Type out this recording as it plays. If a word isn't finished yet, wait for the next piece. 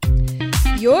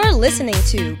You're listening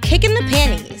to Kicking the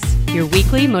Panties, your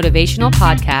weekly motivational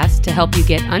podcast to help you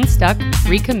get unstuck,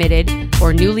 recommitted,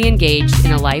 or newly engaged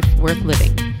in a life worth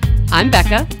living. I'm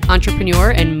Becca, entrepreneur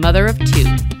and mother of two.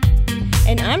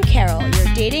 And I'm Carol,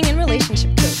 your dating and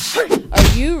relationship coach.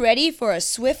 Are you ready for a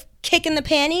swift kick in the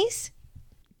panties?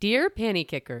 Dear Panty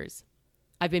Kickers,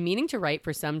 I've been meaning to write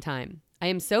for some time. I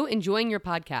am so enjoying your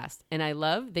podcast, and I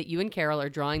love that you and Carol are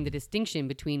drawing the distinction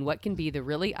between what can be the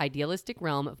really idealistic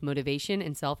realm of motivation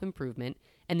and self-improvement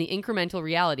and the incremental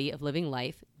reality of living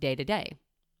life day to day.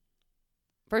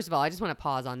 First of all, I just want to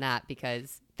pause on that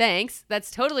because thanks.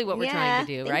 That's totally what we're trying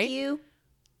to do, right? Thank you.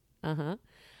 Uh-huh.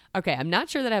 Okay, I'm not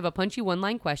sure that I have a punchy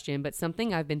one-line question, but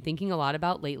something I've been thinking a lot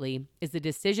about lately is the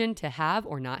decision to have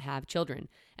or not have children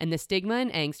and the stigma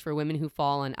and angst for women who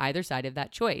fall on either side of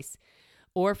that choice,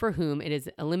 or for whom it is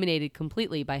eliminated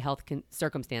completely by health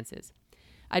circumstances.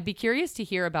 I'd be curious to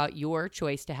hear about your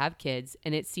choice to have kids,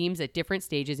 and it seems at different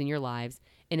stages in your lives,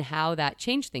 and how that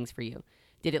changed things for you.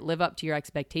 Did it live up to your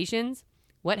expectations?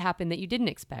 What happened that you didn't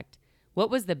expect? What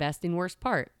was the best and worst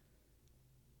part?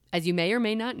 As you may or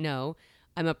may not know,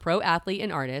 I'm a pro athlete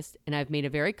and artist, and I've made a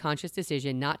very conscious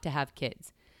decision not to have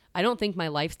kids. I don't think my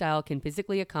lifestyle can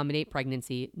physically accommodate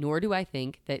pregnancy, nor do I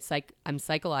think that I'm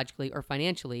psychologically or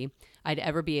financially I'd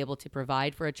ever be able to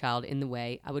provide for a child in the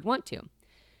way I would want to.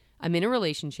 I'm in a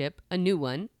relationship, a new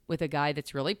one, with a guy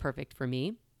that's really perfect for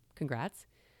me. Congrats.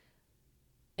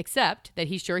 Except that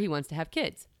he's sure he wants to have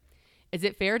kids. Is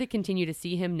it fair to continue to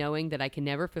see him knowing that I can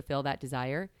never fulfill that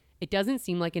desire? It doesn't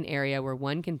seem like an area where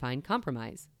one can find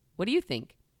compromise. What do you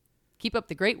think? Keep up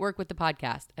the great work with the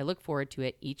podcast. I look forward to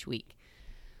it each week.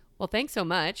 Well, thanks so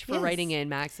much for writing in,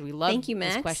 Max. We love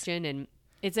this question, and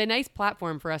it's a nice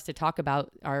platform for us to talk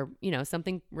about our,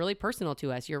 something really personal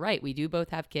to us. You're right. We do both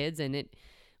have kids, and it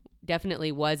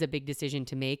definitely was a big decision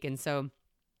to make. And so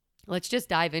let's just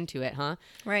dive into it, huh?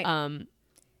 Right.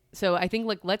 So I think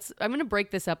I'm going to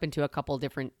break this up into a couple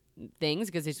different things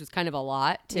because this was kind of a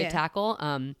lot to tackle,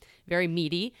 very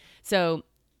meaty. So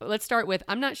let's start with,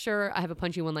 I'm not sure I have a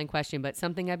punchy one-line question, but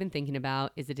something I've been thinking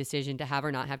about is the decision to have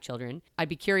or not have children. I'd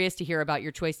be curious to hear about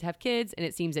your choice to have kids, and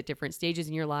it seems at different stages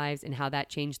in your lives and how that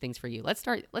changed things for you. Let's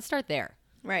start there.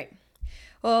 Right.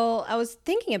 Well, I was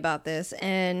thinking about this,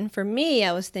 and for me,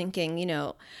 I was thinking,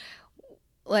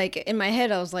 like in my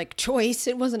head, I was like, choice.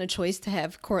 It wasn't a choice to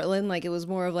have Cortland. Like it was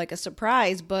more of like a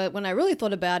surprise. But when I really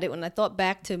thought about it, when I thought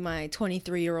back to my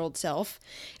 23-year-old self,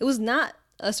 it was not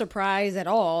a surprise at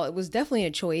all. It was definitely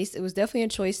a choice. It was definitely a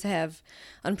choice to have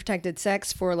unprotected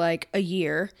sex for like a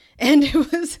year. And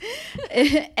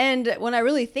and when I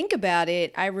really think about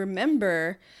it, I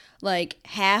remember like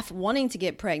half wanting to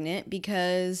get pregnant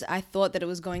because I thought that it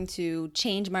was going to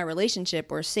change my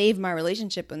relationship or save my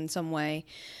relationship in some way.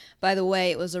 By the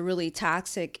way, it was a really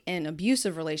toxic and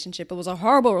abusive relationship. It was a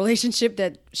horrible relationship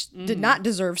that did not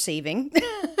deserve saving.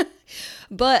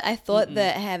 But I thought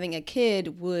that having a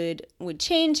kid would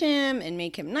change him and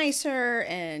make him nicer,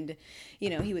 and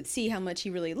he would see how much he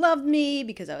really loved me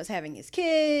because I was having his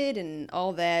kid and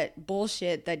all that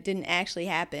bullshit that didn't actually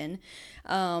happen.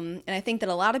 And I think that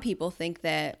a lot of people think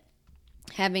that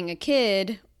having a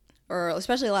kid, or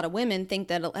especially a lot of women think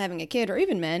that having a kid, or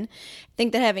even men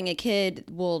think that having a kid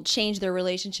will change their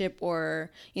relationship,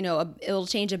 or it'll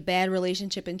change a bad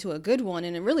relationship into a good one,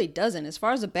 and it really doesn't. As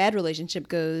far as a bad relationship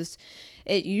goes,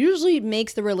 it usually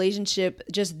makes the relationship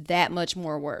just that much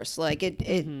more worse. Like it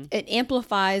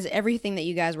amplifies everything that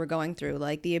you guys were going through.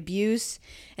 Like the abuse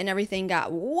and everything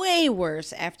got way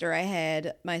worse after I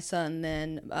had my son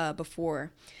than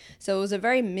before. So it was a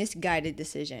very misguided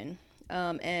decision.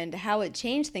 And how it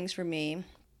changed things for me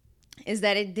is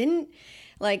that it didn't,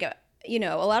 a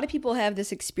lot of people have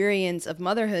this experience of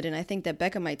motherhood, and I think that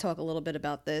Becca might talk a little bit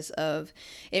about this, of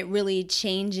it really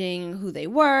changing who they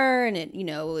were, and it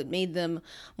made them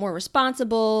more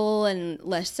responsible and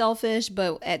less selfish.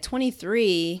 But at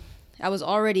 23, I was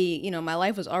already, my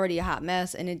life was already a hot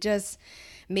mess, and it just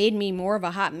made me more of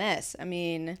a hot mess. I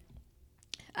mean,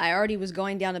 I already was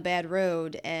going down a bad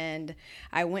road, and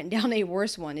I went down a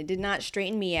worse one. It did not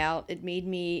straighten me out. It made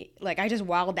me I just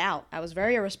wilded out. I was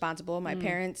very irresponsible. My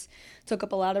parents took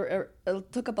up a lot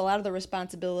of the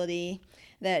responsibility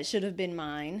that should have been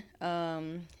mine.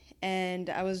 And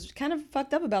I was kind of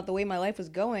fucked up about the way my life was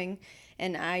going.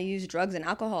 And I used drugs and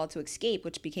alcohol to escape,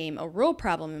 which became a real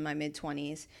problem in my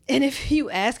mid-20s. And if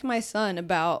you ask my son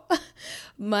about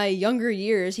my younger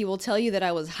years, he will tell you that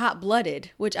I was hot-blooded,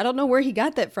 which I don't know where he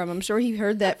got that from. I'm sure he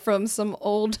heard that from some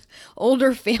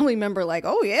older family member, like,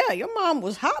 oh yeah, your mom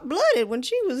was hot-blooded when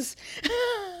she was...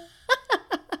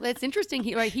 That's interesting.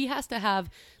 He has to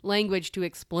have language to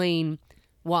explain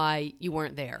why you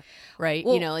weren't there, right?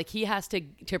 Well, You know, like he has to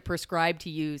prescribe to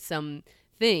you some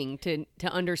thing to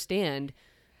understand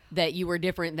that you were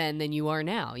different then than you are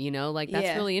now, you know? Like that's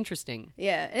yeah. really interesting.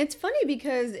 Yeah, and it's funny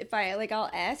because if I like, I'll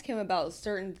ask him about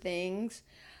certain things.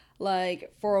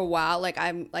 Like for a while,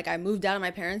 I moved out of my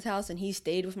parents' house and he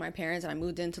stayed with my parents, and I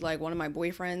moved into like one of my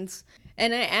boyfriends.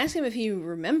 And I asked him if he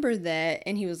remembered that,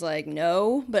 and he was like,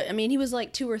 "No." But I mean, he was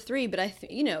like 2 or 3. But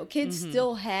kids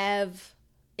still have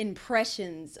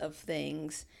impressions of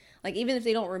things. Like even if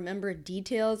they don't remember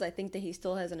details, I think that he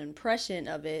still has an impression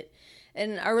of it.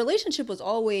 And our relationship was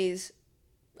always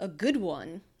a good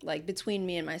one, like between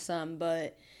me and my son,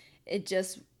 but it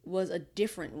just was a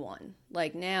different one.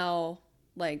 Like now,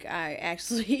 like I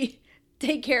actually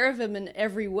take care of him in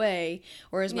every way,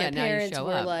 whereas my Yeah, now you parents show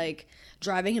were up. like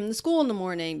driving him to school in the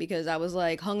morning because I was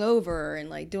like hungover and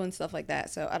like doing stuff like that.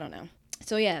 So I don't know.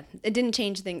 So yeah, it didn't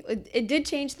change things. It did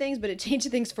change things, but it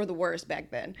changed things for the worse back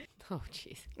then. Oh,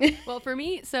 jeez. Well, for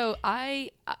me, so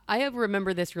I have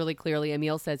remember this really clearly.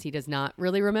 Emil says he does not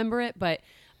really remember it, but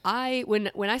when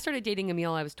I started dating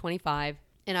Emil, I was 25,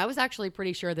 and I was actually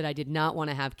pretty sure that I did not want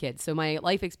to have kids. So my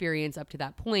life experience up to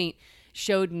that point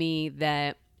showed me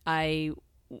that I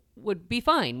would be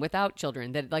fine without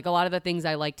children. That like a lot of the things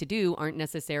I like to do aren't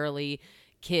necessarily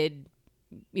kid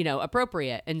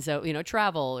appropriate. And so,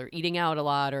 travel or eating out a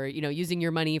lot or, using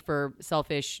your money for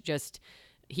selfish, just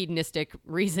hedonistic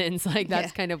reasons. Like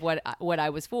that's kind of what I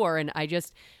was for. And I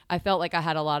felt like I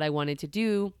had a lot I wanted to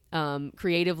do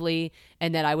creatively,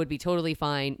 and that I would be totally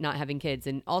fine not having kids.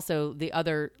 And also the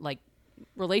other like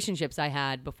relationships I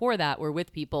had before that were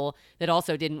with people that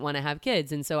also didn't want to have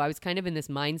kids. And so I was kind of in this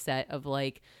mindset of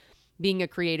like being a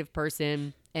creative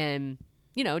person and,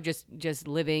 just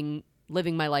living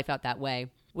my life out that way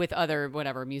with other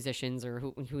whatever musicians or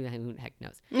who the heck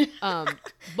knows.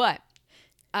 But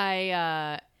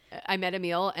I met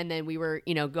Emil, and then we were,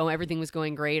 everything was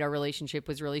going great. Our relationship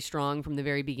was really strong from the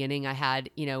very beginning. I had,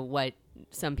 what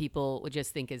some people would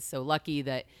just think is so lucky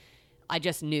that I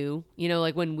just knew,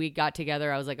 like when we got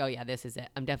together, I was like, oh yeah, this is it.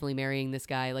 I'm definitely marrying this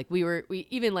guy. Like we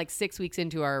even like 6 weeks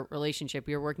into our relationship,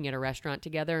 we were working at a restaurant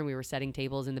together and we were setting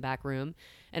tables in the back room.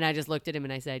 And I just looked at him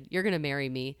and I said, "You're going to marry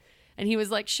me." And he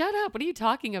was like, "Shut up. What are you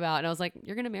talking about?" And I was like,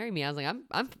 "You're going to marry me." I was like,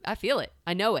 I feel it.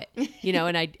 I know it,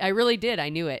 and I really did. I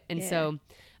knew it. And so,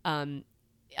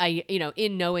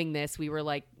 in knowing this, we were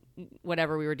like,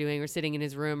 whatever we were doing, we're sitting in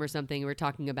his room or something. We were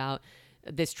talking about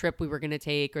this trip we were going to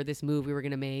take or this move we were going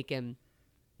to make. And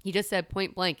he just said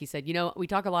point blank, he said, "We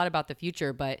talk a lot about the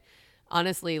future, but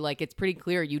honestly, like it's pretty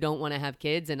clear you don't want to have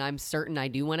kids, and I'm certain I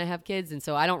do want to have kids. And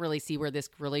so I don't really see where this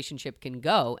relationship can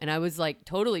go." And I was like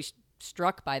totally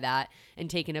struck by that and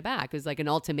taken aback. It was like an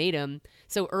ultimatum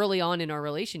so early on in our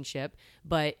relationship,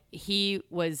 but he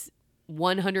was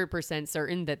 100%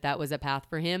 certain that that was a path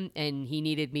for him. And he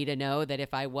needed me to know that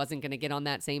if I wasn't going to get on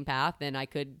that same path, then I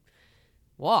could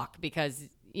walk, because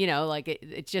like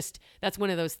it's just, that's one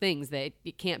of those things that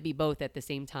it can't be both at the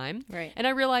same time. Right. And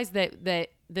I realized that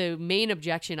the main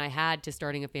objection I had to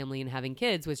starting a family and having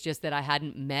kids was just that I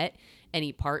hadn't met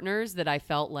any partners that I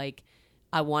felt like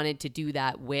I wanted to do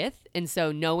that with. And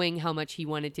so knowing how much he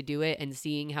wanted to do it and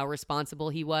seeing how responsible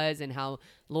he was and how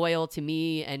loyal to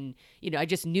me, and I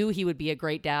just knew he would be a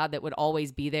great dad that would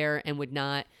always be there and would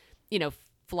not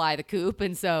fly the coop.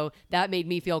 And so that made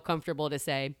me feel comfortable to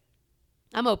say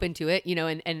I'm open to it,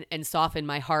 and soften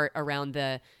my heart around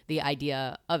the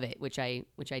idea of it, which I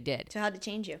did. So how'd it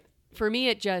change you? For me,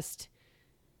 it just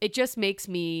makes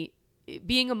me,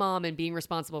 being a mom and being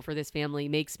responsible for this family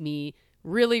makes me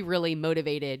really, really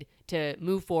motivated to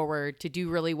move forward, to do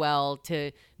really well, to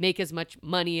make as much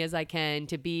money as I can,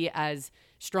 to be as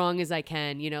strong as I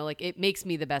can, like it makes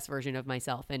me the best version of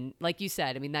myself. And like you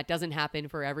said, I mean, that doesn't happen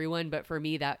for everyone, but for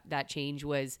me, that change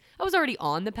was, I was already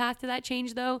on the path to that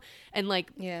change though. And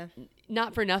like,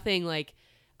 not for nothing, like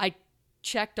I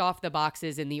checked off the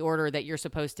boxes in the order that you're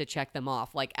supposed to check them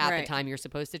off, like at the time you're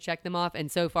supposed to check them off.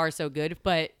 And so far so good,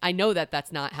 but I know that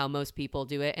that's not how most people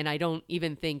do it. And I don't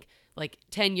even think, like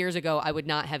 10 years ago, I would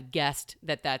not have guessed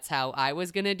that that's how I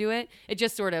was going to do it. It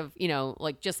just sort of,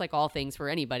 like just like all things for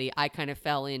anybody, I kind of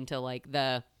fell into like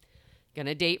the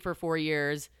gonna date for 4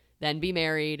 years, then be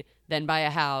married, then buy a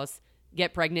house,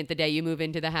 get pregnant the day you move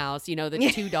into the house,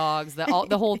 the 2 dogs, the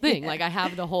whole thing. Like I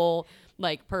have the whole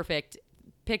like perfect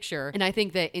picture. And I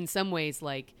think that in some ways,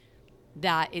 like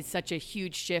that is such a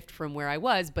huge shift from where I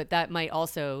was, but that might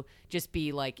also just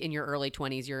be like in your early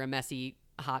 20s, you're a messy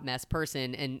hot mess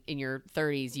person, and in your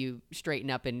 30s you straighten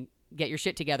up and get your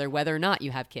shit together, whether or not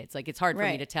you have kids. Like, it's hard for me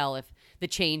Right. to tell if the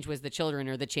change was the children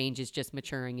or the change is just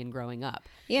maturing and growing up.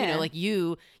 Yeah. Like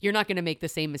you're not going to make the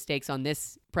same mistakes on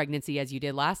this pregnancy as you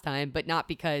did last time, but not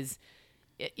because,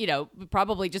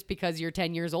 probably just because you're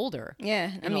 10 years older. Yeah,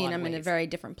 I mean, I'm in a very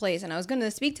different place. And I was going to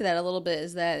speak to that a little bit,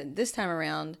 is that this time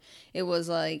around, it was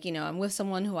like, I'm with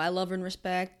someone who I love and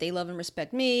respect. They love and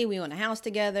respect me. We own a house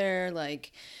together.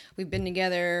 Like, we've been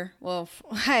together. Well,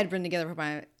 I had been together with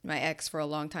my ex for a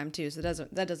long time, too. So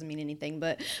that doesn't mean anything.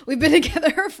 But we've been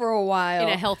together for a while. In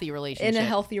a healthy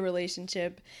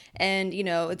relationship. And,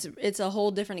 it's a whole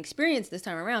different experience this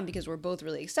time around because we're both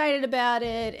really excited about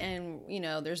it. And,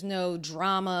 there's no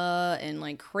drama and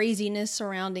like craziness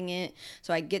surrounding it.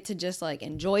 So I get to just like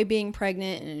enjoy being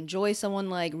pregnant and enjoy someone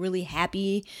like really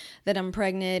happy that I'm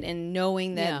pregnant and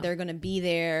knowing that they're going to be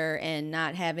there and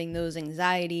not having those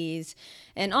anxieties,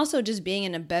 and also just being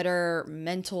in a better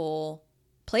mental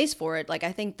place for it. Like,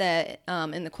 I think that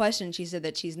in the question, she said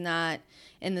that she's not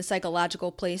in the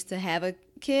psychological place to have a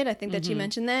kid. I think that she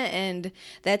mentioned that. And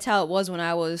that's how it was when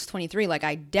I was 23. Like,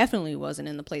 I definitely wasn't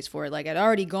in the place for it. Like, I'd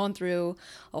already gone through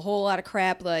a whole lot of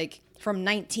crap, like from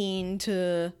 19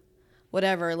 to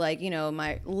whatever, like,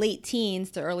 my late teens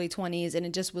to early 20s. And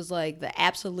it just was like the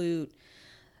absolute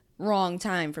wrong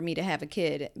time for me to have a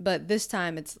kid. But this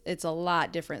time it's a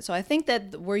lot different. So I think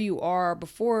that where you are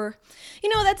before,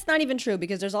 that's not even true,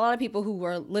 because there's a lot of people who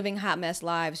are living hot mess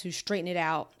lives who straighten it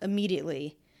out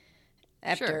immediately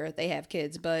after they have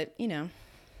kids. But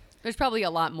there's probably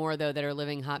a lot more though that are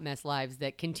living hot mess lives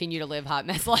that continue to live hot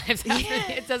mess lives.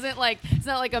 It's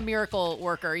not like a miracle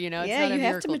worker, it's not a you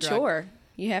have to mature drug.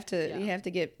 You have to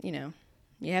get,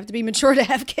 you have to be mature to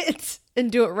have kids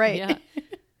and do it right. Yeah.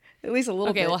 At least a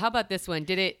little bit. Okay, well, how about this one?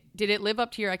 Did it live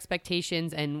up to your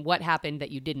expectations, and what happened that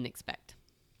you didn't expect?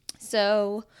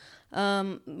 So,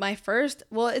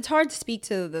 it's hard to speak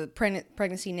to the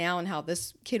pregnancy now and how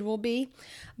this kid will be,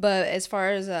 but as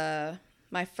far as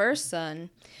my first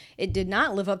son, it did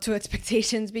not live up to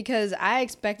expectations, because I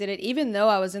expected it, even though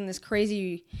I was in this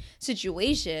crazy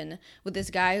situation with this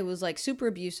guy who was like super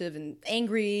abusive and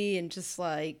angry and just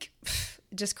like,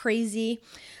 just crazy.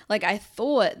 Like, I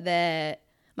thought that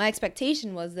my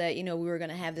expectation was that, we were going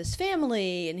to have this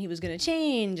family and he was going to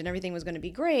change and everything was going to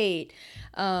be great.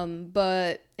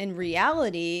 But in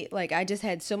reality, like, I just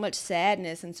had so much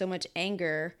sadness and so much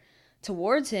anger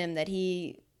towards him that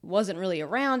he wasn't really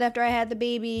around after I had the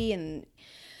baby. And,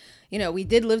 we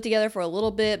did live together for a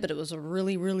little bit, but it was a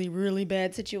really, really, really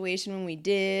bad situation when we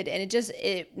did. And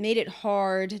it made it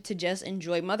hard to just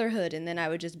enjoy motherhood. And then I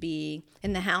would just be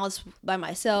in the house by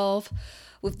myself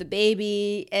with the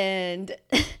baby, and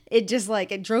it just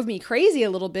like, it drove me crazy a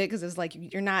little bit, because it's like,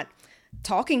 you're not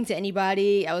talking to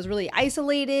anybody. I was really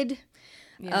isolated.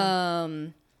 Yeah.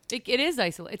 It is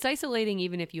isolating. It's isolating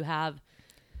even if you have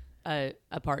a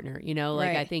partner, like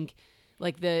Right. I think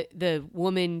like the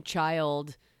woman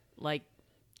child like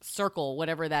circle,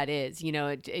 whatever that is,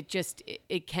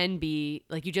 it can be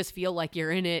like, you just feel like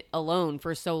you're in it alone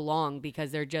for so long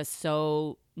because they're just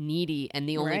so needy, and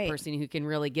the only Right. person who can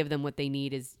really give them what they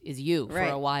need is you for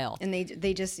a while. And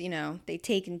they just, they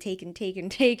take and take and take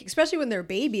and take, especially when they're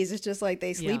babies. It's just like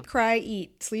they sleep, cry,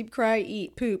 eat,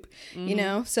 poop,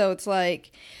 So it's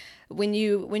like when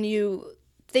you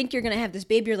think you're going to have this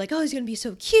baby, you're like, oh, he's going to be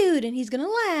so cute and he's going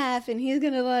to laugh and he's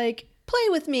going to like play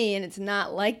with me. And it's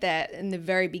not like that in the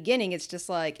very beginning. It's just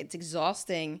like, it's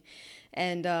exhausting.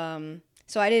 And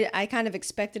so I kind of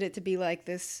expected it to be like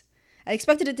this. I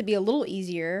expected it to be a little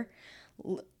easier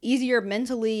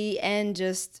mentally, and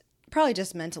probably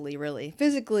just mentally, really.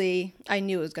 Physically, I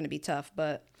knew it was going to be tough,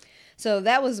 but so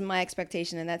that was my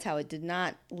expectation, and that's how it did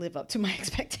not live up to my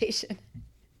expectation.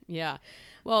 Yeah.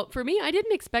 Well, for me, I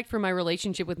didn't expect for my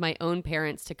relationship with my own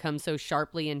parents to come so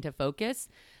sharply into focus.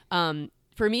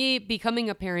 For me, becoming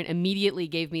a parent immediately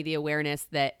gave me the awareness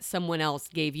that someone else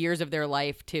gave years of their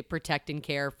life to protect and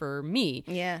care for me.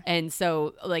 Yeah. And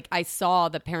so, like, I saw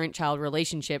the parent-child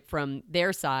relationship from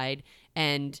their side,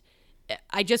 and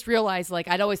I just realized, like,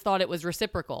 I'd always thought it was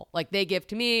reciprocal. Like, they give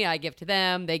to me, I give to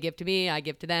them. They give to me, I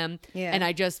give to them. Yeah.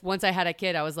 And once I had a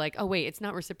kid, I was like, oh, wait, it's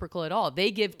not reciprocal at all.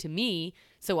 They give to me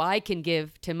so I can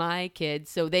give to my kids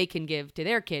so they can give to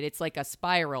their kid. It's like a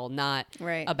spiral, not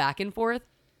a back and forth.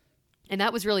 And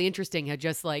that was really interesting how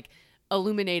just like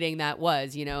illuminating that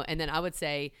was, and then I would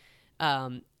say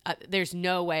there's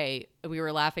no way, we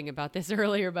were laughing about this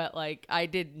earlier, but like I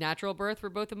did natural birth for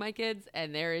both of my kids,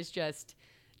 and there is just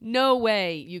no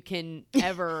way you can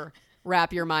ever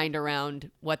wrap your mind around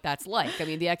what that's like. I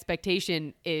mean, the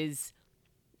expectation is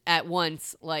at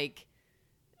once like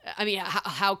I mean,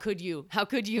 how could you? How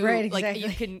could you? Right, Like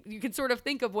exactly. you can sort of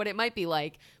think of what it might be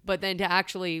like, but then to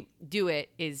actually do it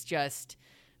is just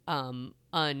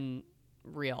unreal.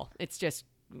 It's just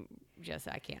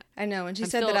I can't. I know. When she I'm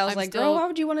said still- that, I was I'm like, still- girl, why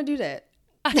would you want to do that?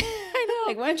 I know.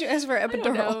 Like, why don't you ask for an I don't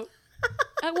epidural? know.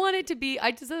 I want it to be.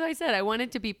 As I said, I want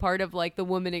it to be part of like the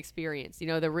woman experience. You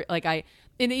know,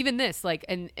 and even this like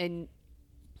and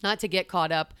not to get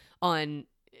caught up on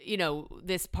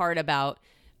this part about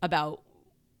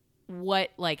what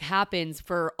like happens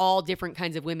for all different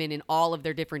kinds of women in all of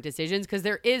their different decisions, because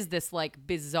there is this like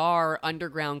bizarre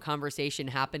underground conversation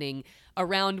happening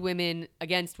around women,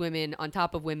 against women, on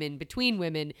top of women, between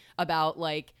women, about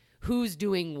like who's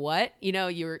doing what.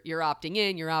 You're opting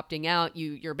in, you're opting out,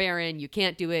 you're barren, you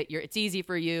can't do it, it's easy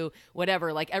for you,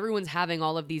 whatever. Like everyone's having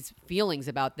all of these feelings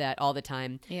about that all the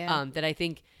time. Yeah. That I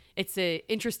think it's a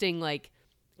interesting like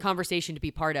conversation to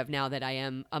be part of now that I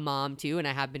am a mom too, and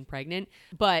I have been pregnant.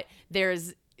 But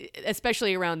there's,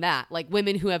 especially around that, like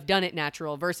women who have done it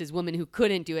natural versus women who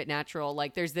couldn't do it natural.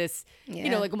 Like there's this,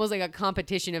 like almost like a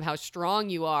competition of how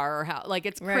strong you are, or how like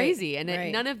it's crazy. And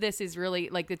none of this is really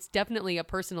like, it's definitely a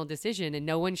personal decision, and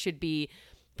no one should be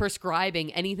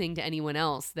prescribing anything to anyone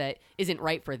else that isn't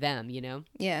right for them,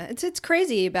 Yeah, it's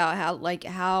crazy about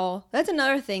how that's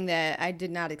another thing that I did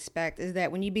not expect, is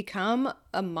that when you become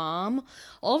a mom,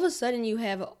 all of a sudden you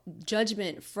have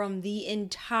judgment from the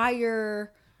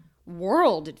entire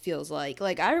world. It feels like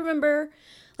I remember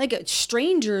like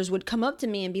strangers would come up to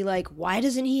me and be like, why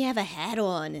doesn't he have a hat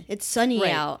on? It's sunny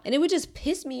out. And it would just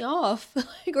piss me off.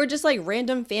 Or just like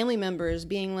random family members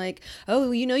being like, oh,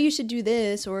 you should do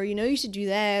this, or you should do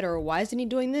that, or why isn't he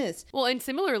doing this? Well, and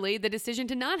similarly, the decision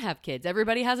to not have kids.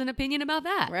 Everybody has an opinion about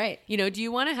that. Right. Do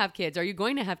you want to have kids? Are you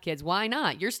going to have kids? Why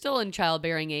not? You're still in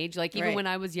childbearing age. Like even when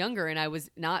I was younger and I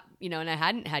was not, and I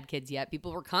hadn't had kids yet,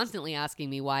 people were constantly asking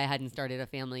me why I hadn't started a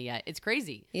family yet. It's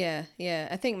crazy. Yeah.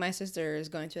 I think my sister is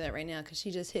going through that right now because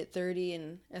she just hit 30,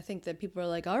 and I think that people are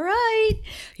like, all right,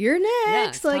 you're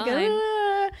next. Yeah,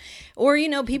 like, or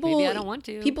people, maybe I don't want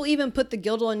to. People even put the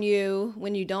guilt on you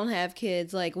when you don't have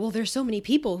kids. Like, well, there's so many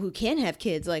people who can have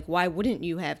kids. Like, why wouldn't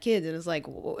you have kids? And it's like,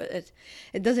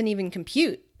 it doesn't even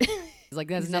compute. It's like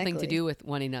that has nothing to do with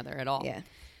one another at all. Yeah.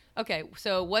 Okay,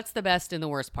 so what's the best and the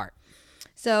worst part?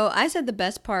 So I said the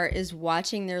best part is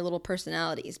watching their little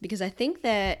personalities, because I think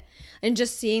that, and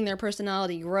just seeing their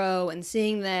personality grow and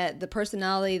seeing that the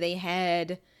personality they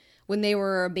had when they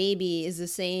were a baby is the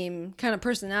same kind of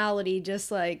personality, just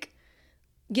like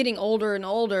getting older and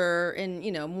older and,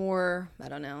 more, I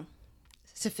don't know,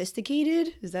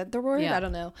 sophisticated. Is that the word? Yeah. I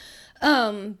don't know.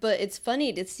 But it's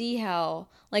funny to see how,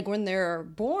 like, when they're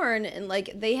born and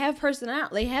like they have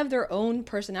their own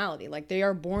personality, like they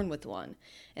are born with one.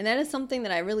 And that is something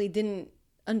that I really didn't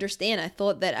understand. I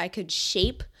thought that I could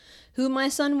shape who my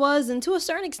son was, and to a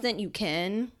certain extent you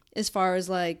can, as far as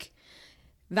like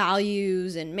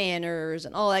values and manners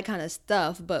and all that kind of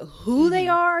stuff, but who they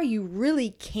are, you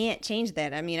really can't change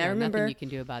that. I mean, I remember nothing you can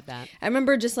do about that. I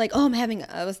remember just like,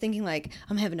 I was thinking like,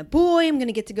 I'm having a boy, I'm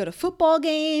gonna get to go to football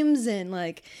games and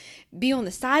like be on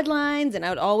the sidelines, and I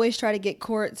would always try to get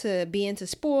Court to be into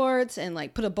sports and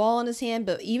like put a ball in his hand.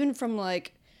 But even from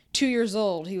like 2 years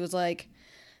old, he was like,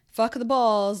 fuck the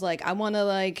balls, like I want to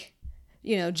like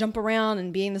jump around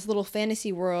and be in this little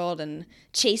fantasy world and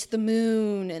chase the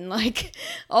moon and like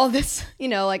all this,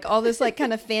 like all this like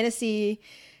kind of fantasy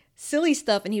silly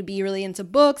stuff. And he'd be really into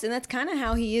books, and that's kind of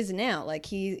how he is now. Like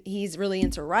he's really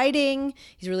into writing,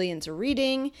 he's really into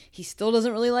reading. He still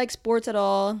doesn't really like sports at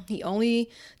all. He only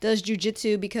does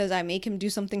jujitsu because I make him do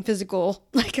something physical.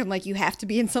 Like I'm like, you have to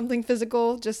be in something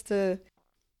physical just to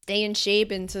stay in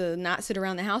shape and to not sit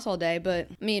around the house all day. But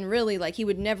I mean, really, like he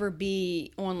would never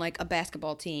be on like a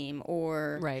basketball team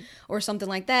or something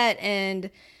like that.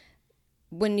 And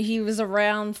when he was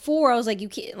around 4, I was like, you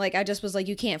can't, like, I just was like,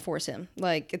 you can't force him.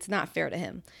 Like, it's not fair to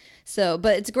him. So,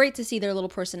 but it's great to see their little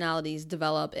personalities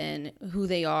develop and who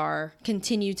they are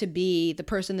continue to be. The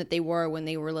person that they were when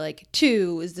they were like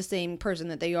 2 is the same person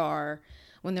that they are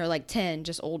when they're like 10,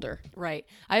 just older. Right.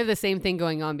 I have the same thing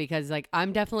going on because like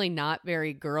I'm definitely not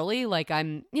very girly. Like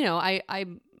I'm, I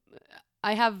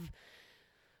have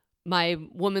my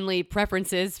womanly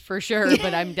preferences for sure,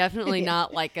 but I'm definitely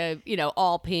not like a,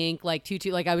 all pink, like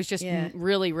tutu. Like I was just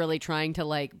really, really trying to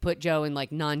like put Joe in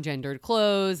like non-gendered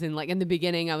clothes. And like in the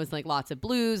beginning I was like lots of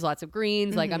blues, lots of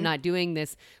greens. Like I'm not doing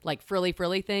this like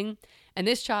frilly thing. And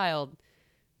this child,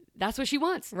 that's what she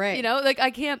wants. Right. Like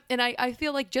I can't, and I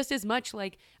feel like just as much,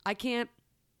 like I can't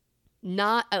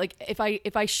not, like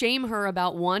if I shame her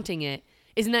about wanting it,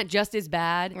 isn't that just as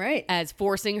bad Right. as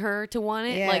forcing her to want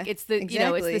it? Yeah, Like it's the, you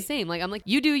know, it's the exactly. same. Like I'm like,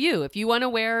 you do you. If you want to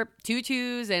wear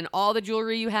tutus and all the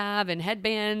jewelry you have and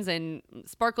headbands and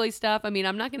sparkly stuff, I mean,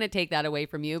 I'm not going to take that away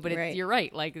from you, but Right. you're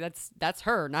right. Like that's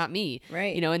her, not me.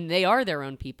 Right. You know, and they are their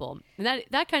own people. And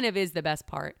that kind of is the best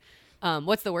part.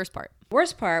 What's the worst part?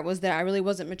 Worst part was that I really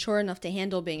wasn't mature enough to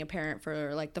handle being a parent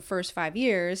for like the first 5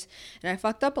 years, and I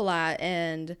fucked up a lot.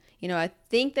 And you know, I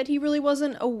think that he really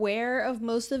wasn't aware of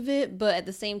most of it, but at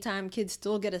the same time, kids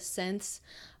still get a sense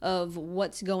of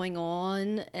what's going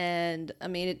on. And I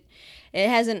mean, it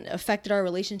hasn't affected our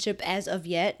relationship as of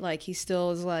yet. Like he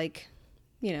still is like,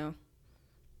 you know,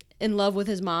 in love with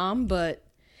his mom, but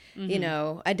you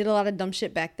know, I did a lot of dumb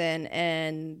shit back then,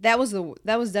 and that was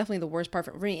definitely the worst part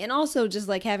for me. And also just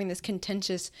like having this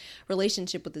contentious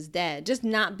relationship with his dad, just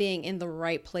not being in the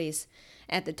right place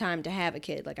at the time to have a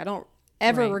kid. Like I don't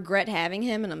ever Right. regret having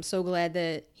him, and I'm so glad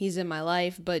that he's in my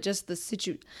life, but just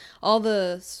all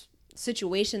the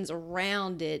situations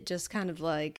around it just kind of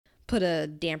like put a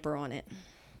damper on it.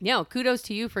 Yeah, kudos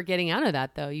to you for getting out of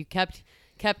that though. You kept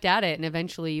at it, and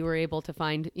eventually you were able to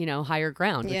find, you know, higher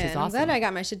ground, which is and I'm awesome. glad I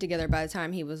got my shit together by the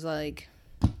time he was like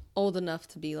old enough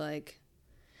to be like,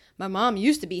 my mom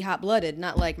used to be hot blooded,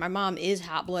 not like my mom is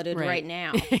hot blooded right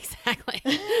now. Exactly.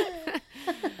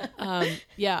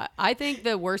 Yeah, I think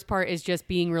the worst part is just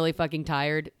being really fucking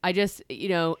tired. I just, you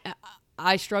know,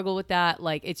 I struggle with that.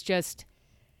 Like, it's just,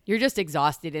 you're just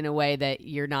exhausted in a way that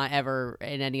you're not ever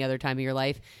in any other time of your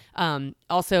life.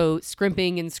 Also,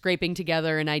 scrimping and scraping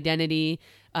together an identity,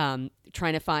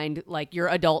 trying to find like your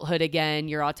adulthood again,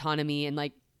 your autonomy, and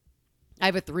like, I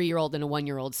have a 3-year-old and a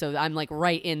 1-year-old, so I'm like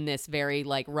right in this very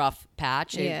like rough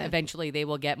patch. And Yeah. eventually they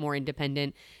will get more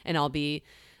independent, and I'll be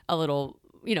a little,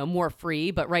 you know, more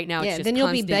free. But right now, it's Yeah, just then you'll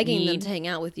be constant begging them need. to hang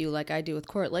out with you like I do with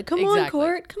Court. Like, come on, Exactly.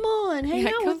 Court, come on, hang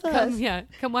out with us.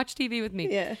 Come watch TV with me.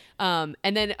 Yeah.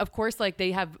 And then of course, like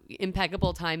they have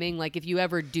impeccable timing. Like if you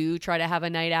ever do try to have a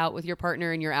night out with your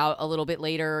partner and you're out a little bit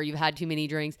later or you've had too many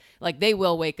drinks, like they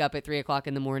will wake up at 3:00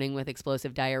 in the morning with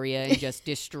explosive diarrhea and just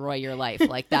destroy your life.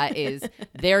 Like that is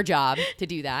their job to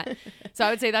do that. So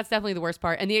I would say that's definitely the worst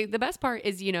part. And the best part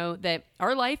is, you know, that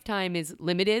our lifetime is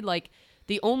limited. Like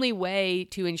the only way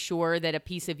to ensure that a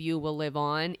piece of you will live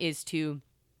on is to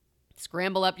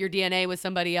scramble up your DNA with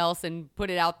somebody else and put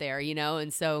it out there, you know?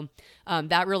 And so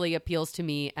that really appeals to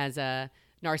me as a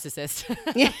narcissist.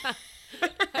 Yeah.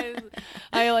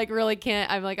 I like really can't,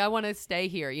 I'm like, I want to stay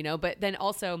here, you know? But then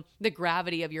also the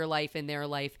gravity of your life and their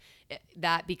life,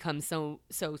 that becomes so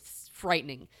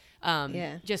frightening.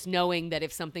 Yeah. Just knowing that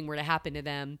if something were to happen to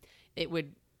them, it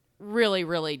would really,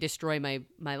 really destroy my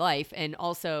life. And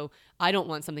also I don't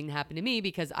want something to happen to me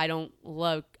because I don't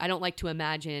like to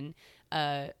imagine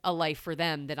a life for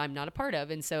them that I'm not a part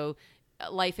of. And so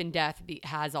life and death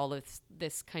has all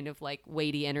this kind of like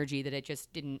weighty energy that it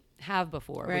just didn't have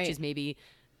before, Right. which is maybe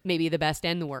the best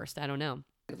and the worst. I don't know.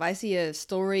 If I see a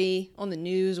story on the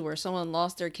news where someone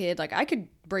lost their kid, like I could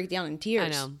break down in tears. I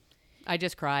know. I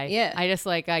just cry. Yeah. I just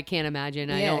like, I can't imagine.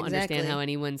 I Yeah, don't understand exactly. how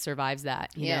anyone survives that.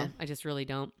 You Yeah. know, I just really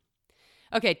don't.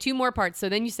 Okay, 2 more parts. So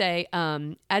then you say,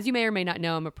 as you may or may not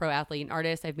know, I'm a pro athlete and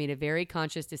artist. I've made a very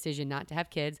conscious decision not to have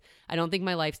kids. I don't think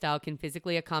my lifestyle can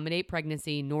physically accommodate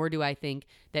pregnancy, nor do I think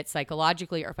that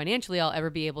psychologically or financially I'll ever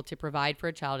be able to provide for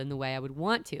a child in the way I would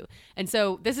want to. And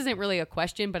so this isn't really a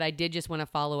question, but I did just want to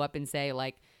follow up and say,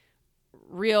 like,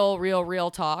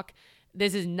 real talk.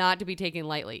 This is not to be taken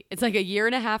lightly. It's like a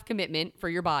 1.5-year commitment for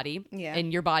your body, Yeah.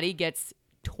 and your body gets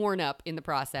torn up in the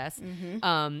process.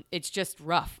 It's just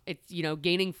rough. It's, you know,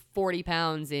 gaining 40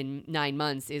 pounds in 9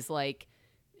 months is like,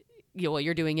 well,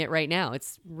 you're doing it right now.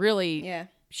 It's really Yeah.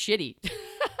 shitty.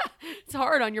 It's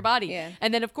hard on your body. Yeah.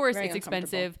 And then of course Very it's uncomfortable.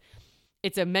 expensive.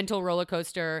 It's a mental roller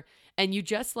coaster. And you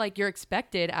just like, you're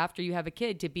expected after you have a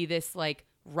kid to be this like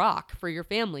rock for your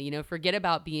family, you know, forget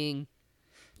about being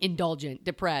indulgent,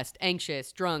 depressed,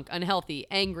 anxious, drunk, unhealthy,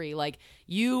 angry. Like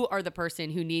you are the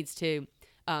person who needs to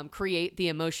create the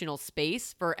emotional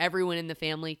space for everyone in the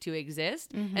family to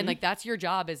exist. And like, that's your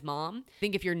job as mom. I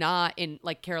think if you're not in,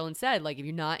 like Carolyn said, like if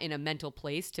you're not in a mental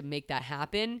place to make that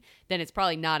happen, then it's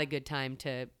probably not a good time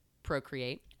to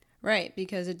procreate. Right,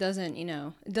 because it doesn't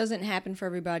happen for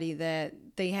everybody that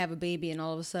they have a baby and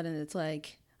all of a sudden it's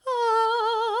like,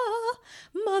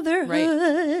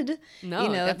 motherhood. No,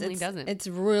 it definitely doesn't. It's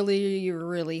really,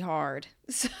 really hard.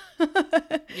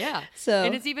 Yeah. So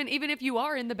and it's even if you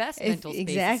are in the best mental space,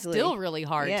 exactly. it's still really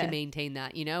hard Yeah. to maintain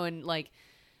that, you know? And like,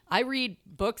 I read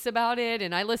books about it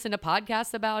and I listen to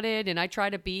podcasts about it and I try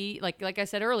to be like I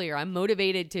said earlier, I'm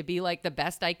motivated to be like the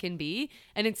best I can be.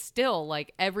 And it's still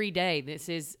like every day, this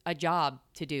is a job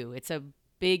to do. It's a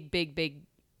big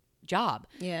job.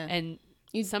 Yeah. And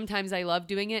sometimes I love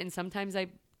doing it and sometimes I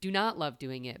do not love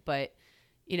doing it, but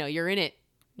you know, you're in it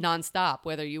nonstop,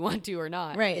 whether you want to or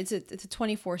not. Right. It's a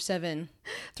 24/7,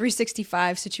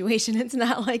 365 situation. It's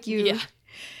not like you,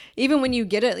 even when you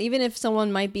get it, even if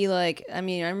someone might be like, I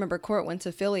mean, I remember Court went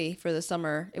to Philly for the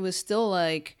summer. It was still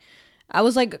like, I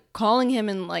was like calling him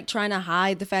and like trying to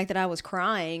hide the fact that I was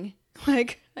crying.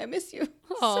 Like, I miss you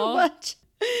so much.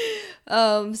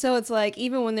 So it's like,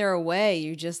 even when they're away,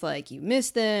 you just like, you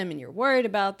miss them and you're worried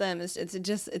about them. It's a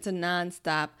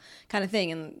nonstop kind of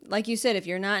thing. And like you said, if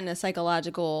you're not in a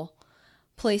psychological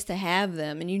place to have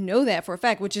them, and you know that for a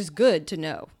fact, which is good to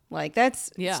know, like that's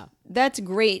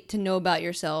great to know about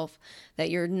yourself, that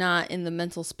you're not in the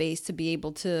mental space to be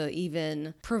able to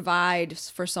even provide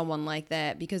for someone like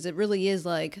that, because it really is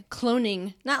like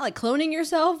cloning, not like cloning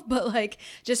yourself, but like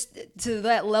just to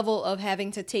that level of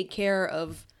having to take care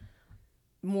of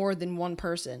more than one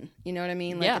person. You know what I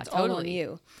mean? Like, it's all on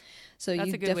you. So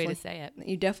that's a good way to say it.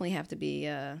 You definitely have to be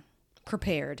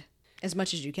prepared as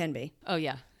much as you can be. Oh,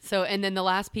 yeah. So, and then the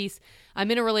last piece, I'm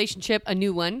in a relationship, a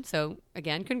new one. So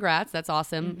again, congrats. That's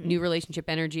awesome. New relationship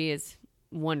energy is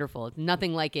wonderful. It's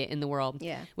nothing like it in the world.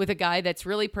 Yeah. With a guy that's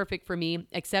really perfect for me,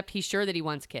 except he's sure that he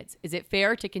wants kids. Is it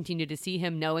fair to continue to see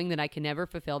him knowing that I can never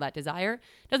fulfill that desire?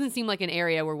 Doesn't seem like an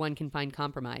area where one can find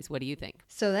compromise. What do you think?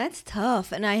 So that's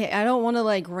tough. And I don't want to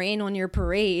like rain on your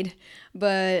parade,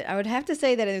 but I would have to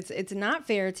say that it's not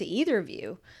fair to either of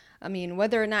you. I mean,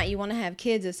 whether or not you want to have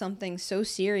kids is something so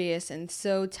serious and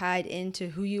so tied into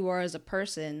who you are as a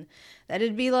person that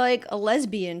it'd be like a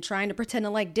lesbian trying to pretend to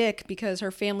like dick because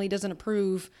her family doesn't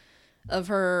approve of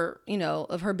her, you know,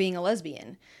 of her being a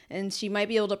lesbian. And she might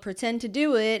be able to pretend to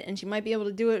do it, and she might be able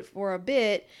to do it for a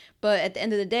bit, but at the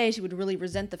end of the day, she would really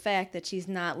resent the fact that she's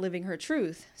not living her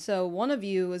truth. So one of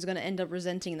you is going to end up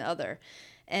resenting the other.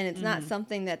 And it's not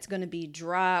something that's going to be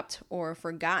dropped or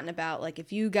forgotten about. Like,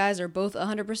 if you guys are both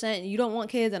 100% and you don't want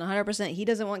kids and 100% he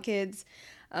doesn't want kids,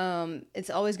 it's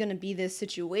always going to be this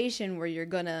situation where you're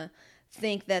going to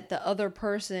think that the other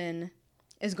person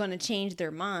is going to change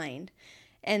their mind.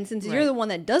 And since you're the one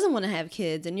that doesn't want to have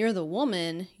kids and you're the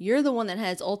woman, you're the one that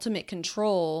has ultimate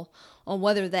control on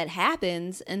whether that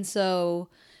happens. And so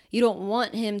you don't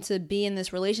want him to be in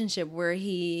this relationship where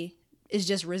he is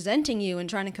just resenting you and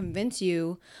trying to convince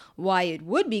you why it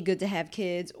would be good to have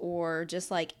kids, or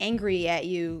just like angry at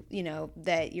you, you know,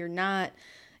 that you're not,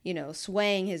 you know,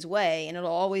 swaying his way. And it'll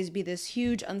always be this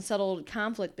huge unsettled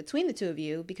conflict between the two of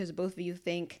you because both of you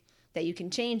think that you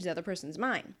can change the other person's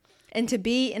mind. And to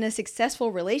be in a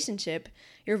successful relationship,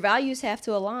 your values have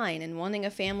to align, and wanting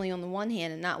a family on the one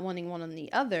hand and not wanting one on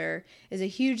the other is a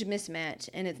huge mismatch.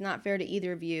 And it's not fair to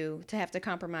either of you to have to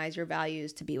compromise your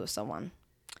values to be with someone.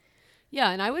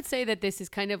 Yeah, and I would say that this is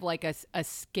kind of like a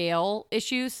scale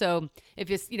issue. So if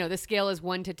it's, you know, the scale is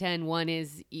 1 to 10, 1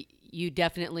 is you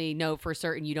definitely know for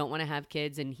certain you don't want to have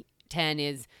kids, and 10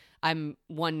 is I'm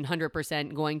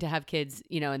 100% going to have kids,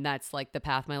 you know, and that's like the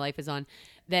path my life is on.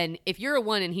 Then if you're a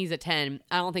 1 and he's a 10,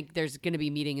 I don't think there's going to be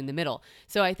meeting in the middle.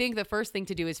 So I think the first thing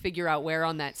to do is figure out where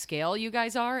on that scale you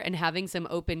guys are, and having some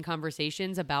open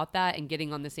conversations about that and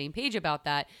getting on the same page about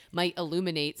that might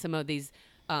illuminate some of these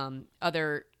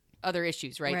other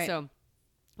issues, right? So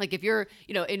like if you're,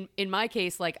 you know, in my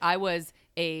case, like I was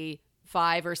a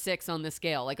 5 or 6 on the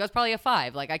scale. Like I was probably a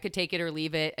 5. Like I could take it or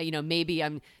leave it. You know, maybe I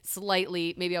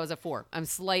was a 4. I'm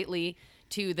slightly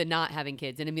to the not having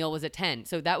kids, and Emil was a 10.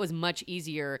 So that was much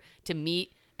easier to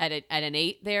meet at an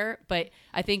 8 there. But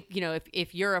I think, you know,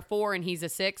 if you're a 4 and he's a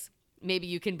 6, maybe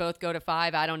you can both go to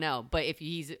 5. I don't know. But if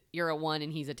you're a 1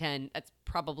 and he's a 10, that's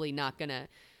probably not going to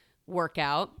work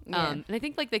out. And I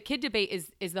think like the kid debate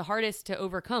is the hardest to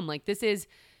overcome. Like this is,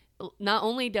 not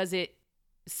only does it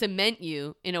cement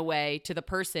you in a way to the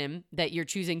person that you're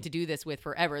choosing to do this with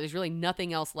forever, there's really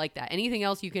nothing else like that. Anything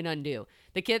else you can undo.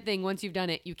 The kid thing, once you've done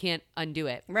it, you can't undo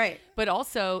it. Right. But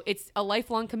also it's a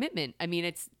lifelong commitment. I mean,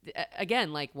 it's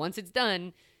again, like once it's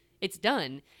done, it's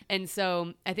done. And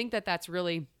so I think that that's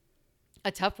really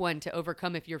a tough one to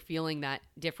overcome if you're feeling that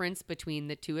difference between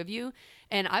the two of you.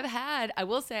 And I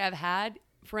will say I've had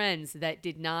friends that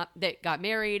got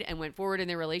married and went forward in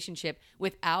their relationship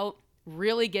without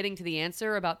really getting to the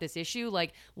answer about this issue.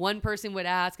 Like one person would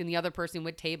ask and the other person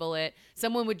would table it.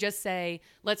 Someone would just say,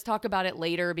 let's talk about it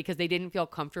later, because they didn't feel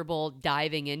comfortable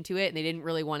diving into it and they didn't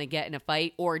really want to get in a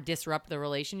fight or disrupt the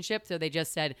relationship. So they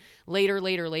just said later.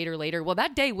 Well,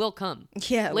 that day will come.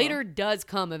 Yeah. Later does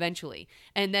come eventually.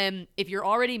 And then if you're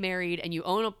already married and you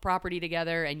own a property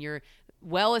together and you're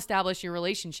well established in your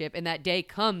relationship, and that day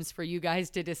comes for you guys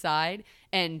to decide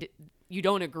and you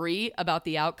don't agree about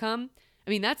the outcome, I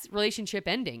mean, that's relationship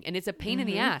ending, and it's a pain in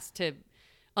the ass to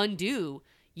undo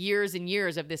years and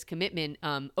years of this commitment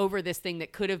over this thing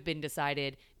that could have been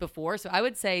decided before. So I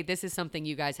would say this is something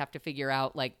you guys have to figure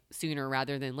out like sooner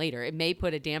rather than later. It may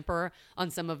put a damper on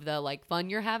some of the like fun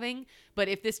you're having, but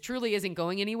if this truly isn't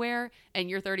going anywhere and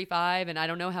you're 35 and I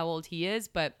don't know how old he is,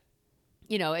 but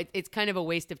you know, it's kind of a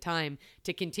waste of time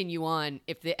to continue on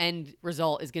if the end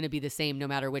result is going to be the same no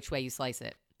matter which way you slice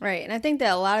it. Right. And I think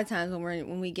that a lot of times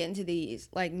when we get into these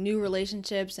like new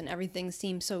relationships and everything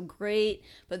seems so great,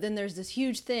 but then there's this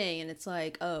huge thing and it's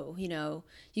like, oh, you know,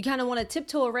 you kind of want to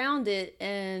tiptoe around it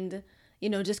and, you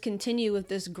know, just continue with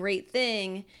this great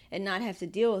thing and not have to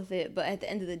deal with it. But at the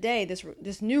end of the day,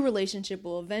 this new relationship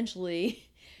will eventually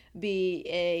be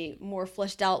a more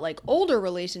fleshed out, like older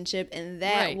relationship. And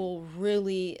that will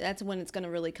really, that's when it's going to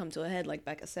really come to a head. Like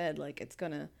Becca said, like it's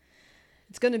going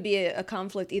to be a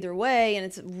conflict either way, and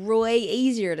it's way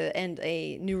easier to end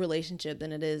a new relationship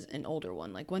than it is an older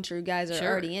one. Like once you guys are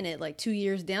already in it, like 2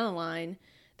 years down the line,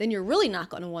 then you're really not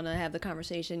going to want to have the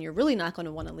conversation. You're really not going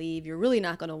to want to leave. You're really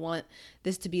not going to want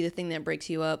this to be the thing that breaks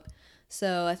you up.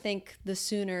 So I think the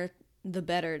sooner the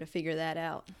better to figure that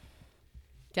out.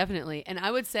 Definitely. And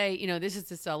I would say, you know, this is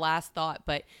just a last thought,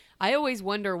 but I always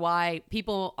wonder why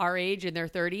people our age in their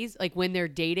 30s, like when they're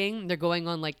dating, they're going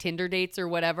on like Tinder dates or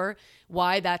whatever,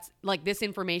 why that's like this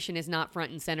information is not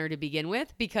front and center to begin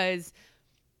with, because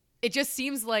it just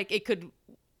seems like it could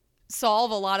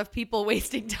solve a lot of people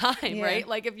wasting time, right?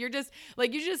 Like if you're just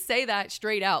like, you just say that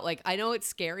straight out. Like I know it's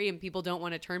scary and people don't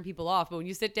want to turn people off, but when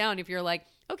you sit down, if you're like,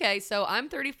 okay, so I'm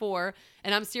 34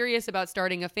 and I'm serious about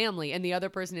starting a family, and the other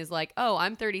person is like, oh,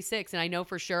 I'm 36 and I know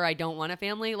for sure I don't want a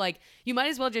family, like you might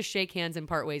as well just shake hands and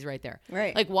part ways right there.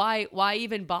 Right. Like why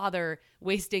even bother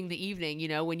wasting the evening, you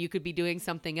know, when you could be doing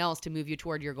something else to move you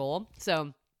toward your goal?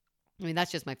 So, I mean,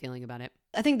 that's just my feeling about it.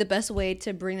 I think the best way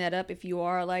to bring that up, if you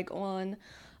are like on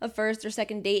a first or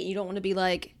second date and you don't want to be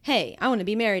like, hey, I want to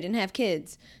be married and have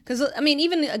kids. Because, I mean,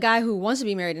 even a guy who wants to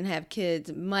be married and have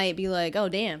kids might be like, oh,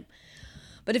 damn.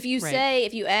 But if you say,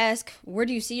 if you ask, where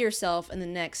do you see yourself in the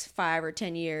next 5 or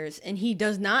 10 years? And he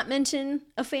does not mention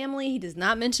a family. He does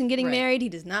not mention getting married. He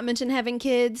does not mention having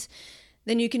kids.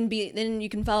 Then you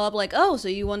can follow up like, oh, so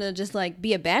you want to just like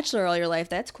be a bachelor all your life.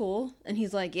 That's cool. And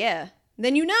he's like, yeah.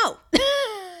 Then you know.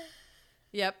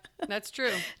 Yep, that's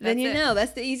true. Then you know.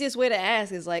 That's the easiest way to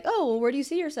ask is like, oh, well, where do you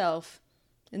see yourself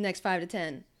in the next 5 to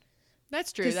 10?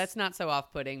 That's true. That's not so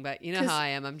off-putting, but you know how I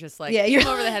am. I'm just like, you're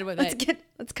over the head with it.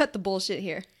 Let's cut the bullshit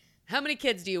here. How many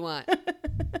kids do you want?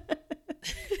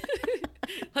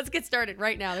 Let's get started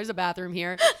right now. There's a bathroom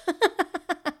here.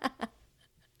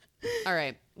 All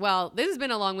right. Well, this has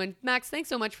been a long one. Max, thanks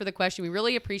so much for the question. We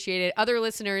really appreciate it. Other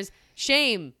listeners,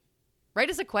 shame. Write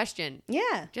us a question.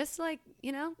 Yeah. Just like,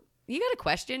 you know, you got a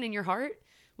question in your heart,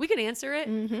 we could answer it.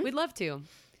 Mm-hmm. We'd love to.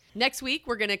 Next week,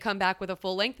 we're going to come back with a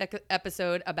full-length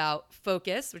episode about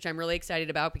focus, which I'm really excited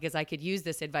about because I could use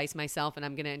this advice myself, and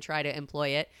I'm going to try to employ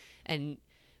it and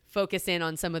focus in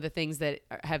on some of the things that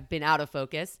have been out of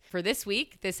focus. For this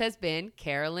week, this has been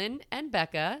Carolyn and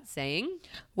Becca saying,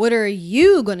 what are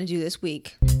you going to do this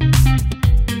week?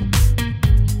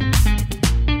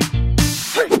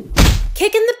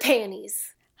 Kicking the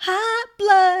panties.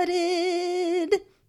 Hot-blooded.